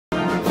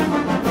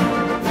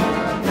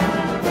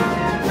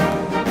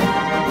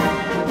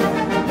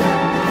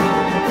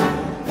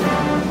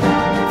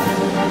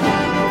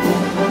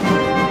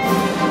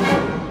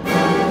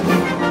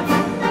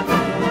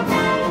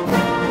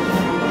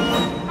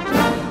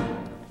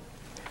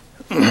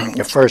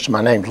First,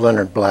 my name's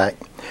Leonard Black,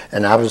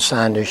 and I was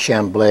assigned to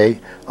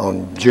Chambley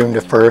on June the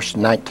 1st,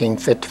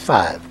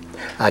 1955.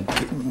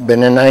 I'd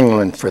been in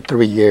England for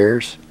 3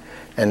 years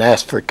and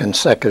asked for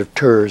consecutive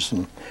tours,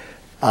 and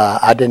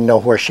I didn't know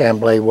where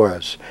Chambley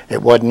was.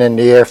 It wasn't in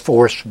the Air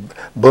Force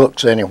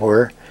books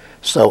anywhere,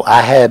 so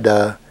I had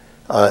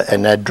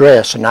an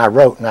address, and I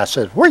wrote, and I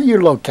said, "Where are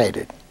you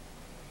located?"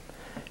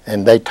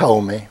 And they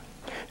told me,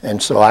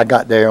 and so I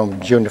got there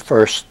on June the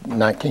 1st,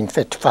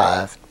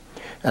 1955,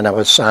 and I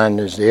was assigned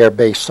as the Air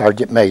Base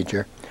Sergeant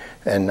Major,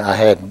 and I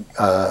had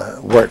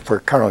worked for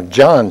Cornel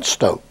John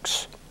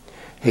Stokes.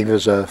 He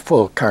was a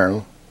full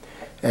colonel,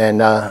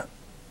 and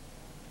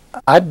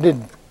I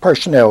did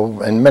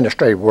personnel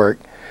administrative work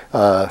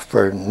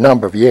for a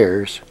number of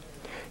years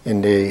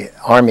in the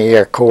Army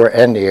Air Corps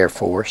and the Air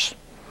Force.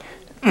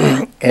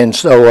 And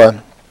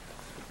so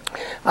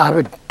I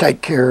would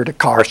take care of the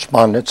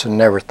correspondence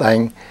and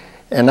everything.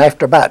 And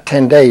after about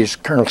 10 days,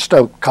 Colonel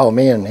Stokes called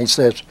me in and he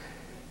says,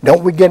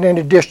 "Don't we get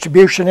any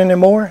distribution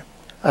anymore?"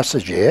 I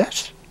says,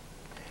 "Yes."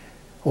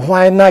 "Well,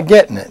 why am I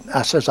getting it?"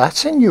 I says, "I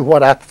send you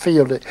what I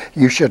feel that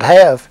you should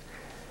have."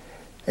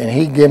 And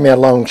he gave me a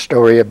long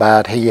story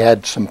about he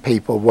had some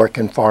people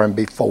working for him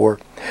before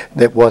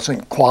that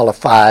wasn't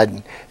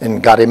qualified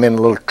and got him in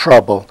a little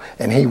trouble,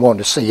 and he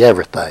wanted to see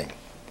everything.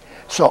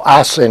 So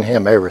I sent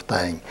him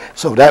everything.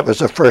 So that was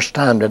the first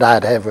time that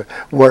I'd ever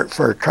worked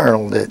for a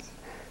colonel that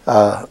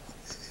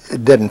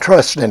didn't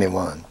trust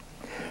anyone.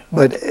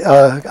 But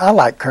I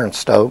like Colonel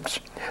Stokes.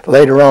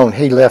 Later on,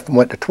 he left and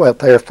went to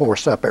 12th Air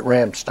Force up at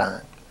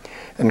Ramstein.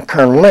 And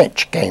Colonel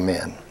Lynch came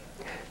in.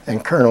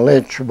 And Colonel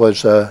Lynch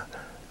was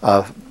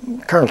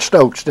Colonel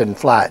Stokes didn't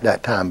fly at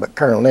that time, but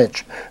Colonel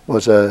Lynch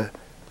was a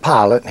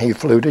pilot, and he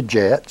flew the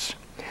jets.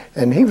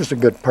 And he was a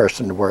good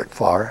person to work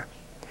for.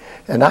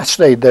 And I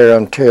stayed there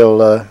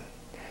until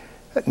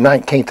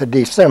 19th of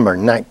December,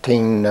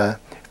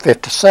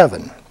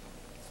 1957.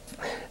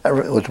 It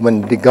was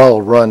when de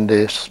Gaulle run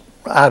this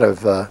out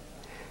of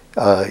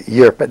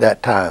Europe at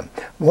that time.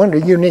 One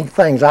of the unique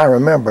things I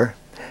remember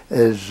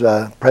is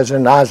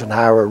President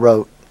Eisenhower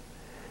wrote,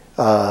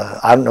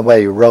 I don't know what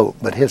he wrote,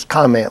 but his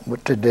comment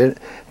to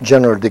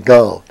General de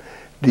Gaulle,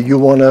 "Do you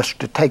want us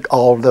to take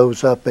all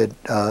those up at,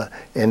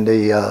 in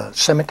the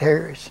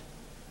cemeteries?"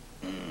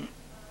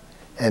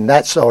 And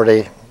that sort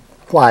of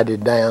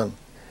quieted down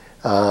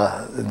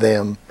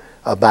them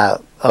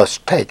about us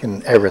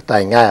taking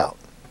everything out.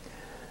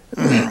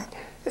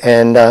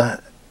 And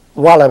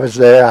while I was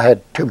there, I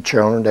had 2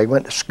 children. They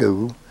went to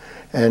school,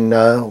 and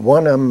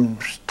one of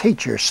them's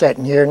teacher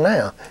sitting here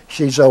now.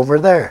 She's over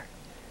there.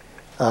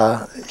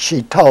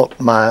 She taught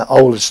my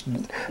oldest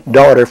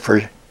daughter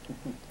for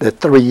the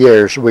 3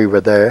 years we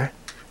were there,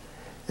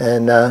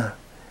 and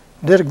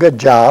did a good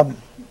job.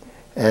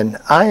 And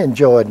I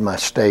enjoyed my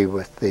stay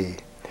with the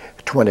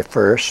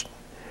 21st.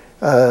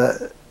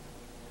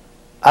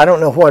 I don't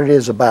know what it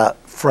is about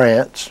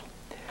France.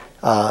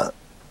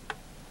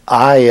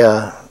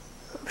 I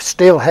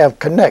still have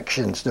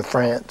connections to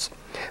France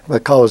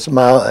because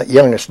my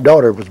youngest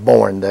daughter was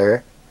born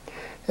there,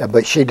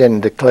 but she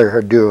didn't declare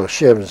her dual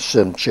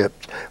citizenship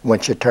when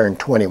she turned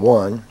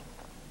 21.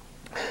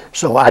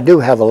 So I do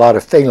have a lot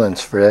of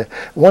feelings for that.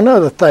 One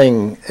other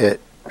thing at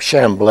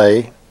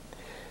Chambley,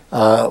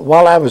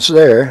 while I was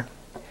there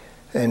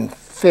in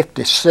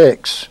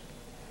 '56,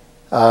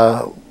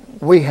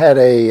 we had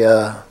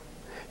a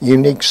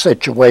unique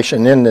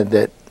situation in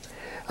that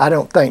I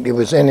don't think there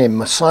was any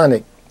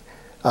Masonic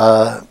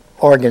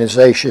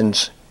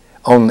organizations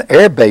on the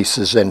air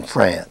bases in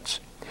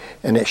France.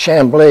 And at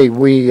Chambley,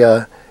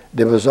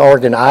 there was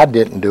I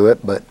didn't do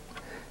it, but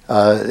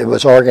it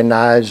was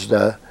organized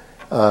a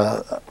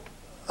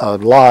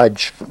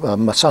lodge, a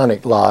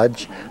Masonic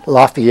lodge,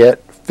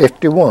 Lafayette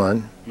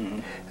 51.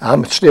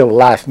 I'm still a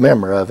life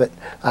member of it.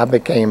 I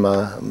became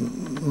a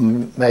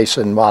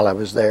Mason while I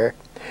was there.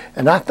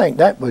 And I think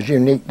that was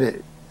unique.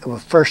 That it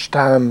was the first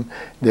time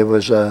there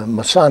was a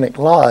Masonic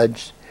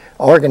lodge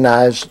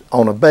organized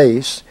on a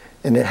base,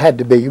 and it had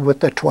to be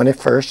with the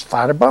 21st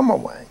Fighter Bomber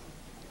Wing.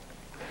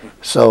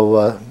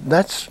 So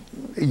that's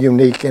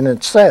unique in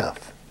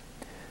itself.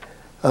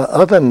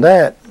 Other than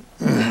that,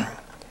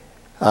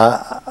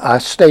 I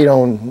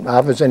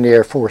was in the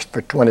Air Force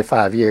for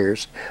 25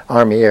 years,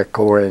 Army Air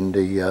Corps and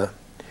the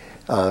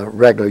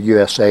regular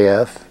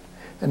USAF,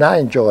 and I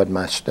enjoyed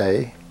my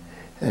stay.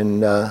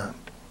 And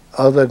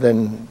other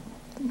than,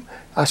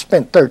 I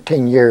spent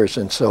 13 years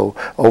and so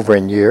over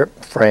in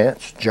Europe,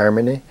 France,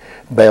 Germany,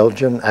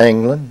 Belgium,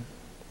 England.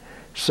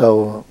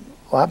 So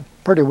I'm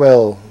pretty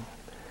well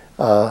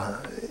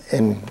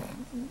in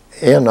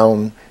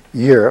on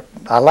Europe.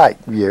 I like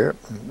Europe.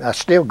 I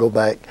still go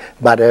back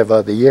about every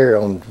other year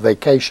on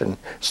vacation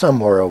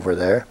somewhere over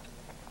there.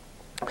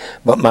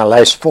 But my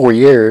last 4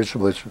 years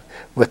was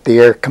with the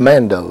Air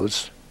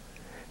Commandos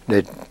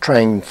that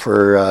trained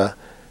for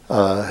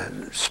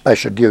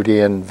special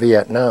duty in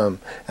Vietnam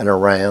and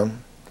around.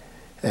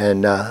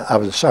 And I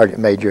was a sergeant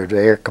major of the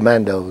Air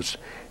Commandos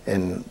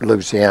in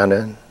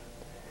Louisiana,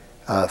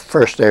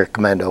 1st Air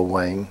Commando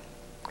Wing.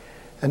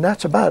 And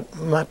that's about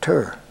my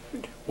tour.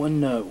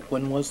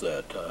 When was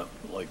that?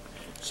 Like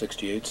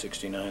 68,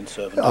 69,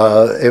 70?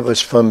 It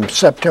was from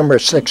September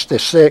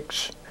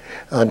 66,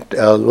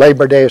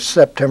 Labor Day of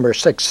September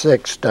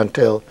 66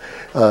 until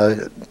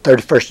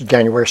 31st of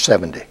January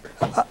 70.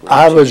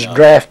 I was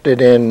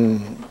drafted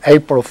in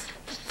April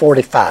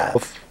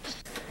 45.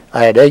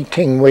 I had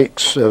 18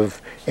 weeks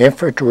of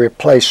infantry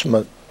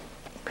replacement.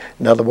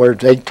 In other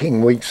words,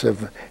 18 weeks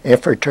of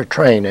infantry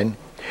training.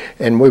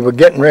 And we were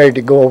getting ready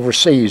to go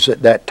overseas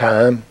at that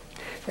time.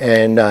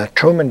 And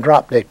Truman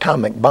dropped the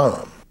atomic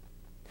bomb.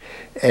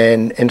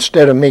 And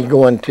instead of me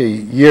going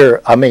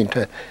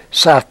to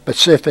South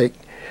Pacific,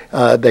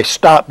 they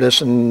stopped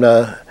us and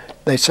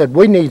they said,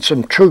 we need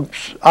some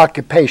troops,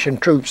 occupation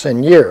troops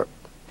in Europe.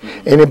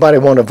 Anybody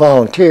want to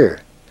volunteer?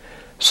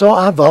 So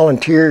I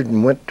volunteered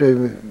and went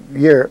to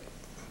Europe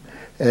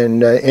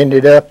and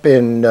ended up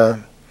in,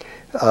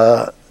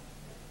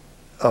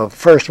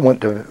 first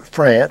went to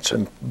France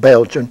and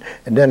Belgium,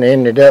 and then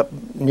ended up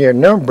near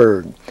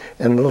Nuremberg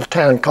in a little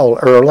town called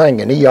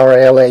Erlangen,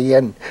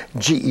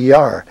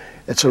 E-R-L-A-N-G-E-R.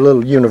 It's a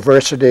little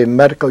university,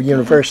 medical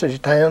university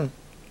town.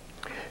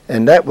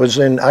 And that was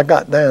I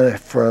got there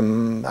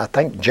from, I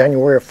think,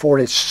 January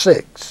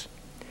 46.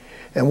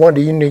 And one of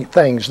the unique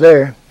things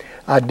there,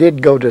 I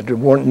did go to the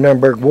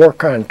Nuremberg war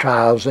crime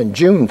trials in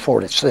June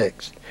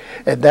 46.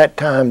 At that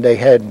time, they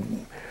had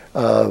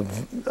what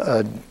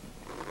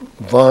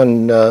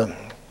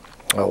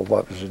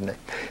was his name?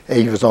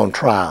 He was on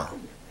trial.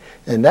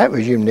 And that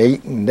was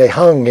unique, and they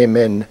hung him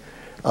in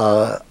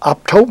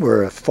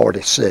October of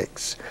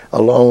 46,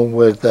 along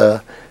with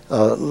a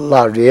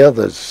lot of the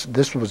others.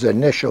 This was the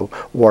initial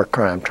war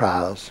crime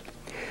trials.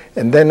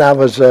 And then I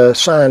was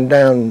assigned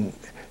down,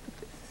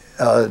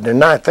 the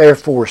 9th Air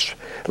Force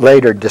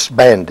later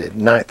disbanded,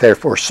 9th Air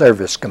Force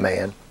Service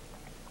Command.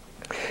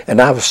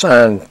 And I was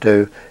assigned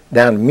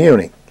down to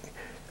Munich,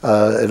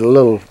 at a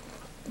little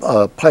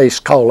place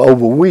called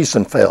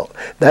Oberwiesenfeld.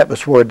 That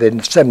was where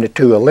the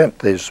 72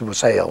 Olympics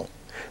was held,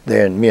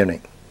 there in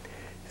Munich.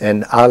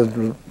 And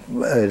it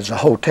was a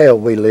hotel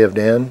we lived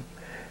in.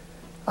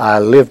 I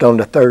lived on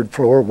the 3rd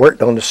floor,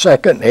 worked on the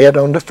 2nd, ed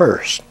on the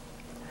 1st.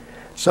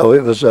 So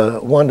it was a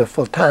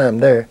wonderful time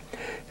there.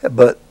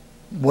 But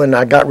when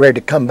I got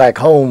ready to come back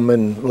home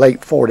in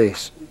late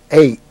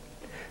 48,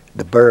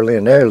 the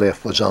Berlin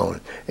airlift was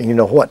on. And you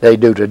know what they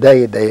do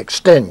today? They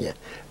extend you.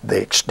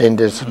 They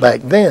extended us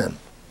back then.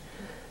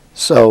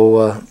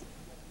 So